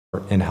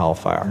in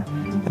hellfire.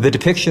 The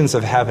depictions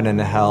of heaven and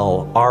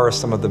hell are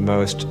some of the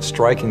most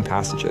striking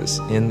passages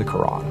in the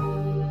Quran.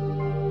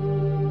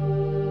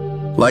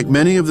 Like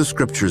many of the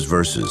scripture's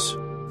verses,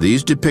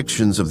 these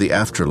depictions of the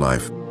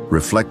afterlife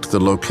reflect the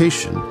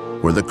location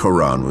where the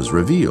Quran was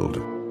revealed.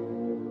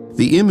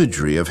 The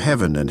imagery of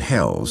heaven and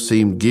hell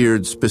seemed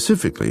geared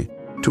specifically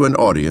to an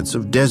audience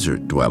of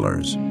desert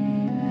dwellers.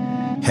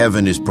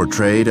 Heaven is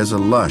portrayed as a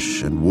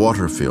lush and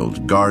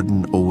water-filled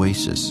garden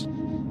oasis.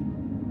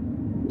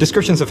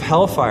 Descriptions of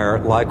hellfire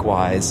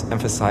likewise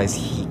emphasize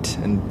heat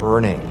and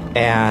burning,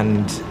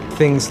 and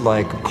things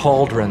like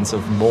cauldrons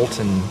of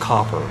molten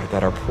copper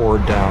that are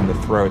poured down the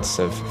throats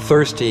of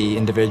thirsty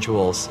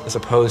individuals as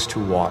opposed to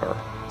water.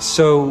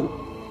 So,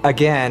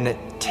 again,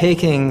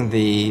 taking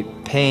the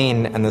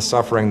pain and the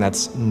suffering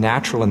that's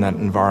natural in that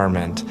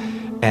environment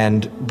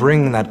and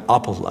bringing that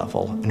up a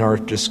level in order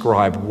to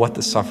describe what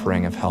the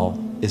suffering of hell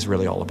is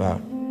really all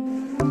about.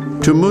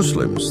 To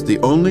Muslims, the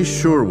only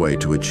sure way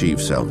to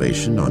achieve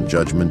salvation on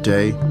Judgment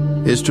Day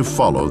is to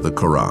follow the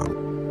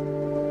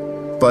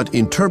Quran. But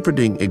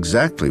interpreting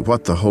exactly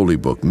what the Holy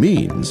Book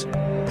means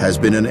has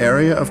been an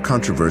area of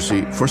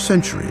controversy for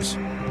centuries,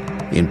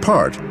 in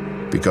part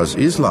because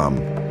Islam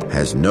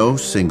has no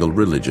single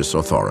religious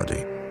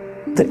authority.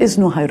 There is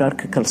no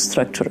hierarchical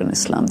structure in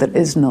Islam. There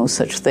is no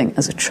such thing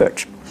as a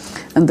church.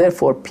 And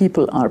therefore,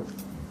 people are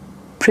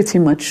pretty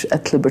much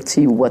at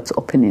liberty what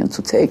opinion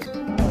to take.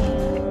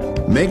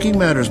 Making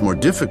matters more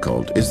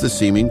difficult is the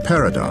seeming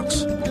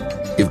paradox.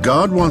 If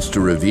God wants to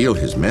reveal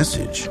his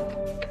message,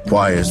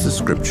 why is the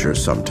scripture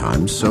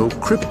sometimes so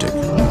cryptic?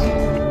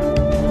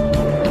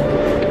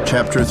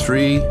 Chapter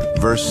 3,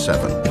 verse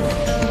 7.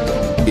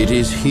 It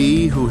is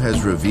he who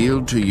has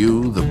revealed to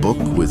you the book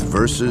with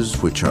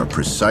verses which are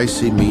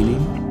precise in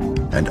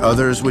meaning and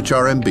others which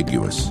are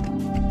ambiguous.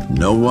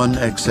 No one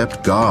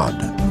except God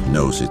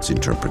knows its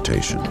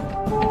interpretation.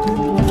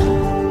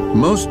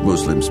 Most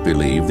Muslims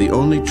believe the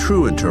only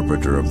true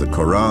interpreter of the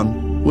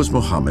Quran was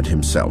Muhammad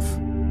himself.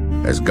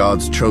 As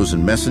God's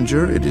chosen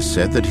messenger, it is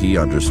said that he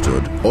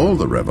understood all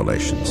the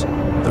revelations,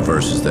 the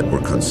verses that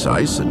were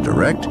concise and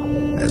direct,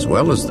 as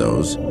well as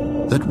those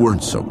that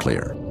weren't so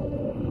clear.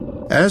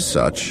 As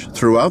such,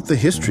 throughout the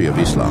history of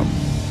Islam,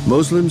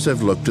 Muslims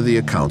have looked to the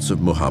accounts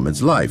of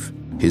Muhammad's life,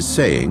 his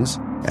sayings,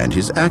 and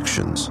his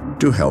actions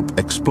to help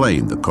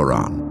explain the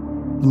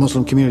Quran. The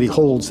Muslim community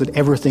holds that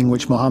everything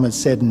which Muhammad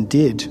said and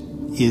did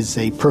is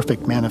a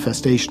perfect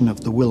manifestation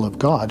of the will of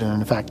God,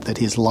 and in fact that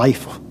his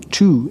life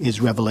too is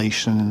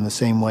revelation in the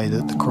same way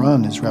that the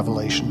Quran is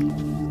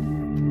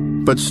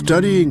revelation. But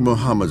studying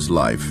Muhammad's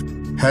life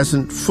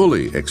hasn't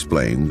fully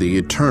explained the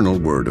eternal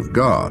Word of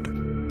God.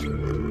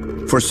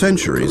 For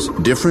centuries,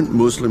 different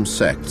Muslim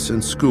sects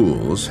and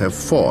schools have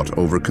fought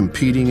over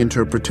competing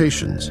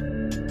interpretations.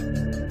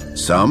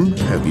 Some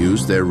have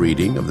used their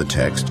reading of the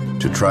text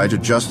to try to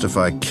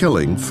justify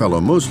killing fellow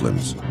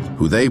Muslims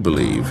who they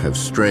believe have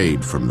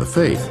strayed from the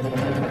faith.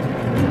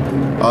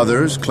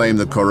 Others claim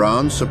the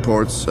Quran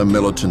supports a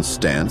militant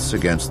stance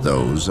against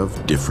those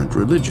of different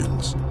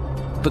religions.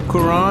 The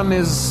Quran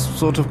is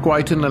sort of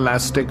quite an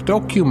elastic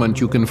document.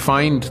 You can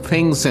find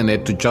things in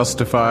it to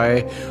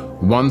justify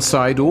one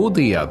side or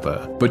the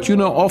other. But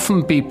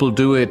often people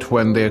do it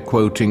when they're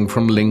quoting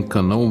from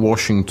Lincoln or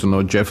Washington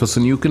or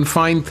Jefferson. You can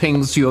find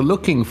things you're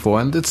looking for,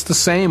 and it's the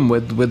same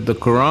with the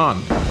Quran.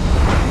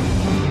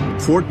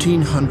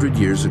 1400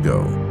 years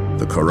ago,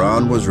 the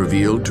Quran was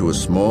revealed to a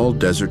small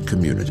desert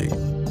community.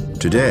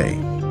 Today,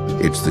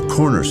 it's the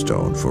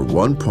cornerstone for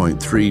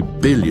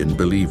 1.3 billion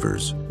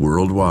believers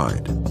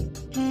worldwide.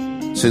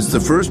 Since the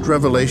first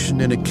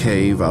revelation in a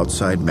cave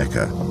outside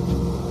Mecca,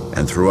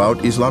 and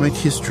throughout Islamic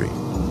history,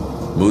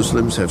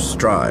 Muslims have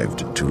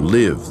strived to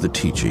live the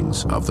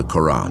teachings of the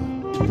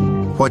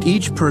Quran. What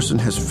each person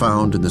has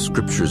found in the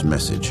scripture's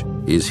message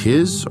is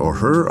his or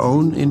her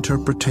own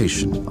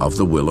interpretation of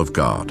the will of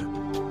God.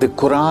 The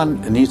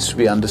Quran needs to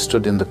be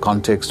understood in the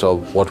context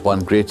of what one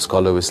great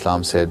scholar of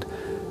Islam said,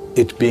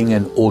 it being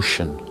an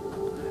ocean.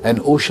 An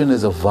ocean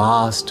is a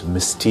vast,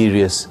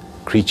 mysterious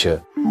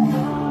creature.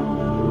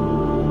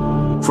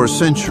 For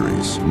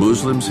centuries,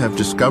 Muslims have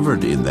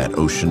discovered in that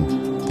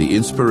ocean the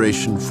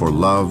inspiration for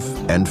love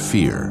and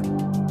fear,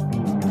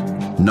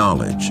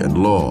 knowledge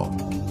and law,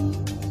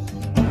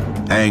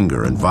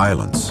 anger and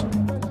violence,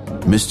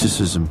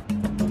 mysticism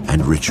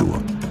and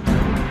ritual.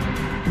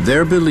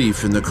 Their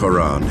belief in the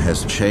Quran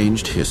has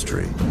changed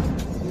history.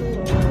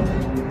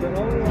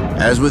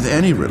 As with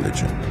any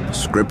religion,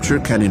 Scripture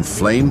can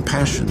inflame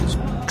passions,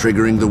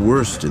 triggering the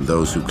worst in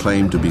those who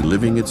claim to be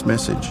living its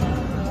message,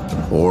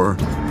 or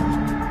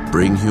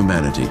bring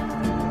humanity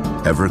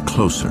ever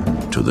closer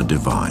to the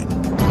divine.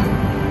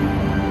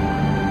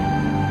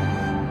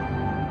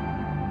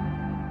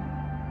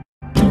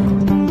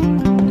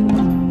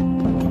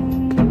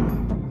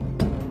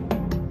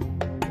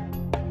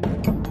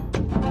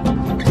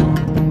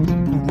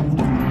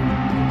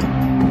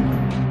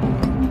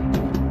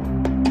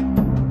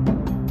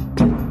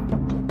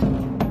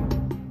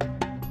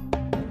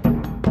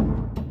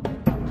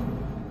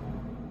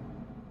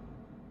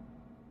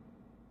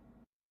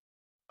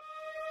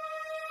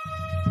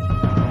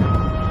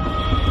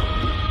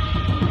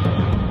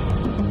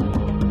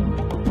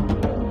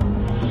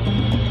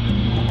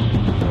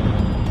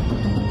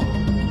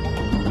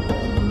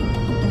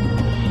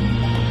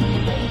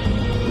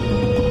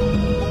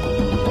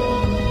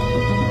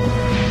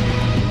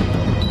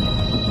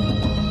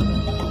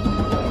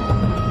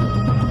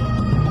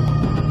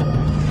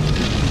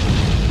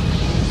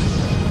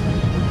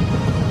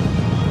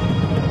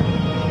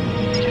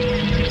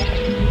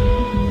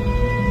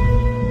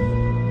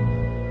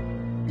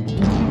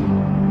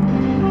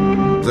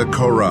 The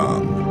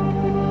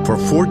Quran. For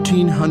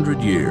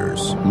 1400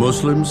 years,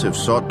 Muslims have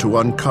sought to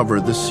uncover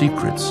the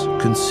secrets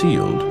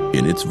concealed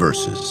in its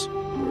verses.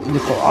 The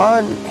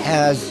Quran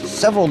has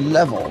several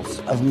levels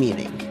of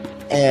meaning,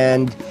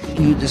 and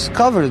you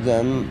discover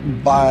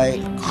them by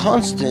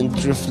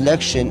constant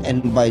reflection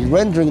and by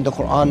rendering the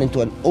Quran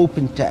into an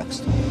open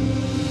text.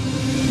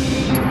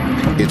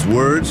 Its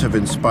words have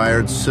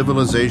inspired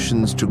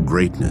civilizations to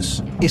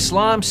greatness.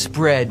 Islam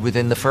spread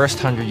within the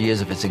first 100 years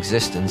of its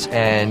existence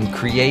and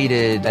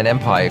created an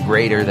empire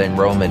greater than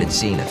Rome had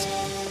seen it.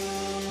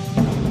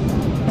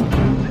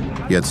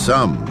 Yet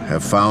some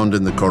have found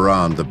in the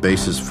Quran the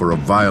basis for a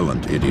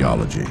violent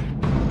ideology.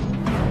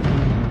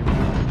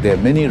 There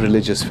are many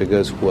religious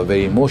figures who are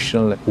very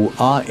emotional, who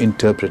are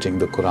interpreting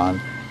the Quran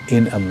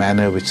in a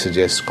manner which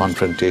suggests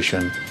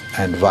confrontation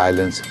and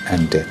violence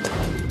and death.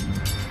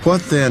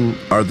 What then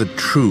are the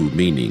true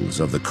meanings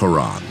of the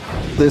Quran?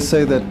 They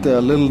say that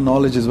little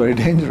knowledge is very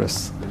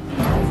dangerous.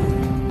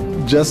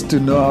 Just to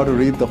know how to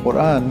read the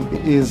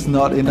Quran is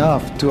not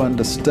enough to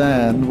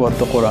understand what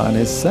the Quran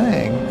is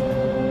saying.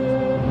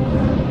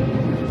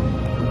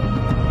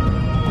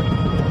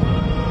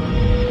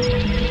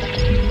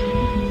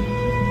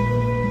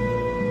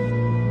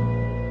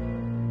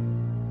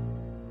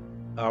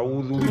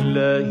 أعوذ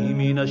بالله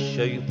من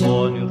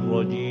الشيطان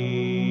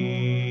الرجيم.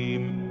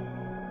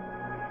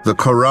 The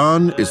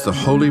Quran is the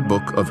holy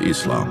book of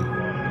Islam.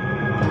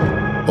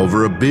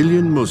 Over 1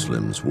 billion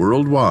Muslims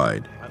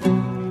worldwide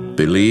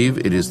believe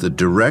it is the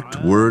direct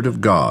word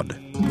of God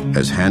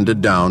as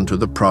handed down to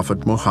the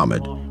Prophet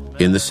Muhammad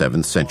in the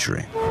 7th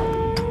century.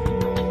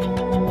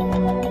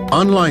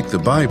 Unlike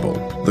the Bible,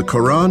 the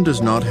Quran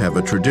does not have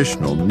a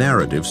traditional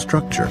narrative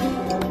structure.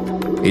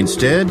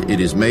 Instead, it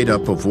is made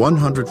up of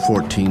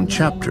 114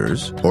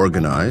 chapters,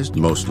 organized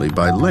mostly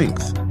by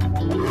length.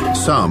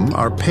 Some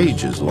are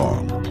pages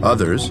long,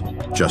 others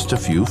just a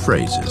few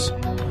phrases.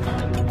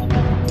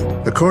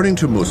 According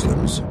to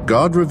Muslims,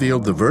 God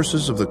revealed the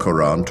verses of the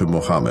Quran to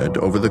Muhammad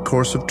over the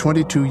course of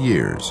 22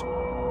 years.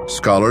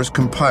 Scholars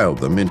compiled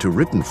them into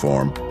written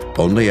form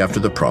only after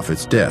the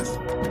Prophet's death.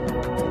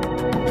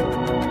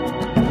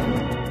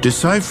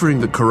 Deciphering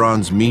the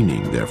Quran's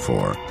meaning,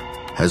 therefore,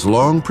 has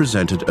long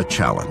presented a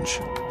challenge.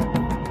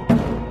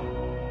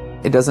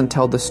 It doesn't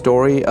tell the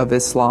story of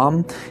Islam,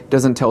 it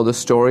doesn't tell the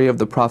story of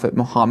the Prophet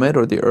Muhammad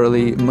or the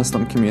early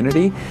Muslim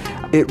community.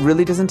 It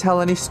really doesn't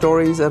tell any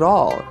stories at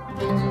all.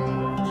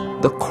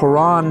 The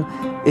Quran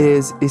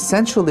is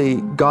essentially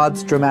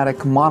God's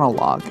dramatic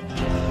monologue.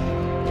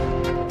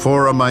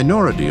 For a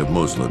minority of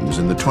Muslims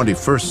in the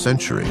 21st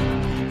century,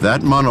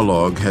 that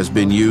monologue has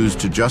been used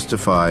to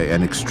justify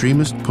an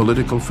extremist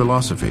political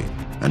philosophy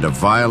and a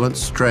violent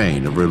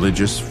strain of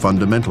religious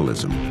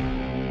fundamentalism.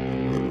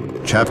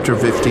 Chapter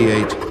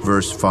 58,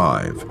 verse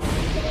 5.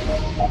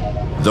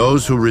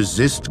 Those who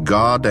resist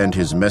God and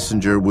his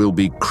messenger will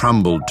be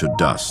crumbled to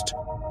dust,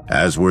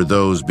 as were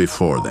those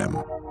before them.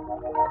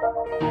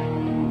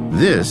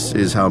 This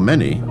is how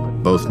many,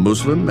 both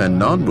Muslim and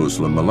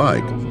non-Muslim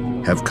alike,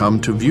 have come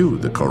to view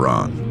the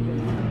Quran.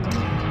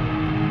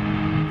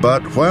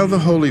 But while the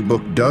holy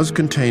book does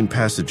contain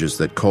passages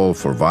that call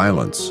for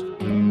violence,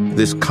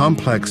 this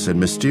complex and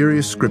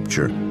mysterious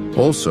scripture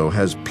also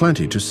has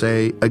plenty to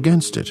say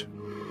against it.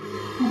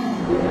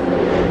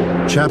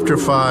 Chapter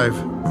 5,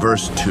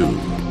 verse 2.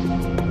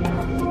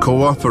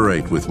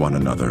 Cooperate with one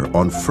another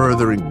on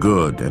furthering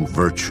good and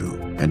virtue,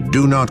 and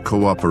do not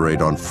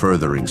cooperate on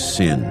furthering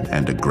sin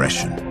and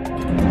aggression.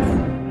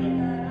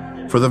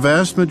 For the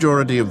vast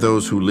majority of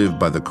those who live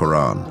by the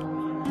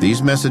Quran,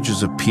 these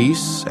messages of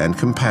peace and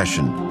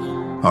compassion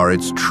are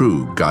its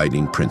true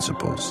guiding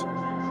principles.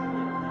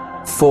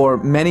 For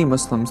many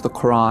Muslims, the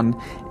Quran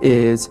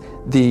is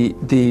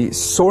the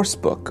source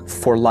book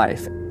for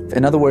life.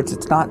 In other words,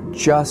 it's not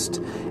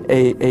just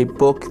a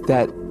book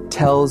that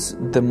tells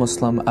the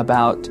Muslim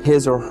about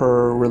his or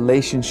her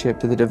relationship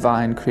to the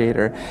divine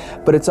creator,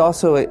 but it's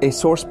also a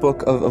source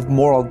book of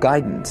moral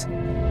guidance.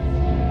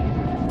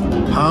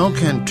 How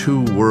can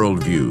two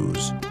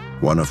worldviews,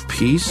 one of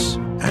peace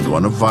and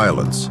one of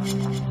violence,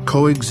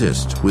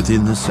 coexist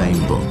within the same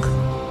book?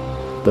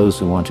 Those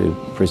who want to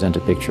present a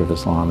picture of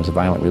Islam as a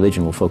violent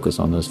religion will focus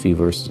on those few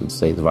verses that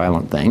say the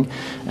violent thing,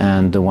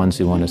 and the ones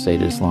who want to say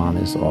that Islam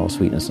is all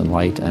sweetness and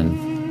light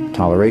and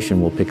toleration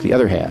will pick the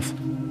other half.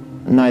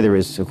 Neither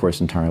is, of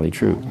course, entirely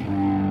true.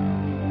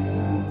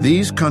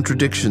 These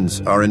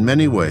contradictions are in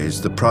many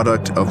ways the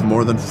product of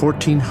more than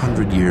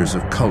 1,400 years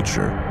of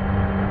culture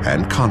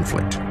and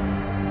conflict.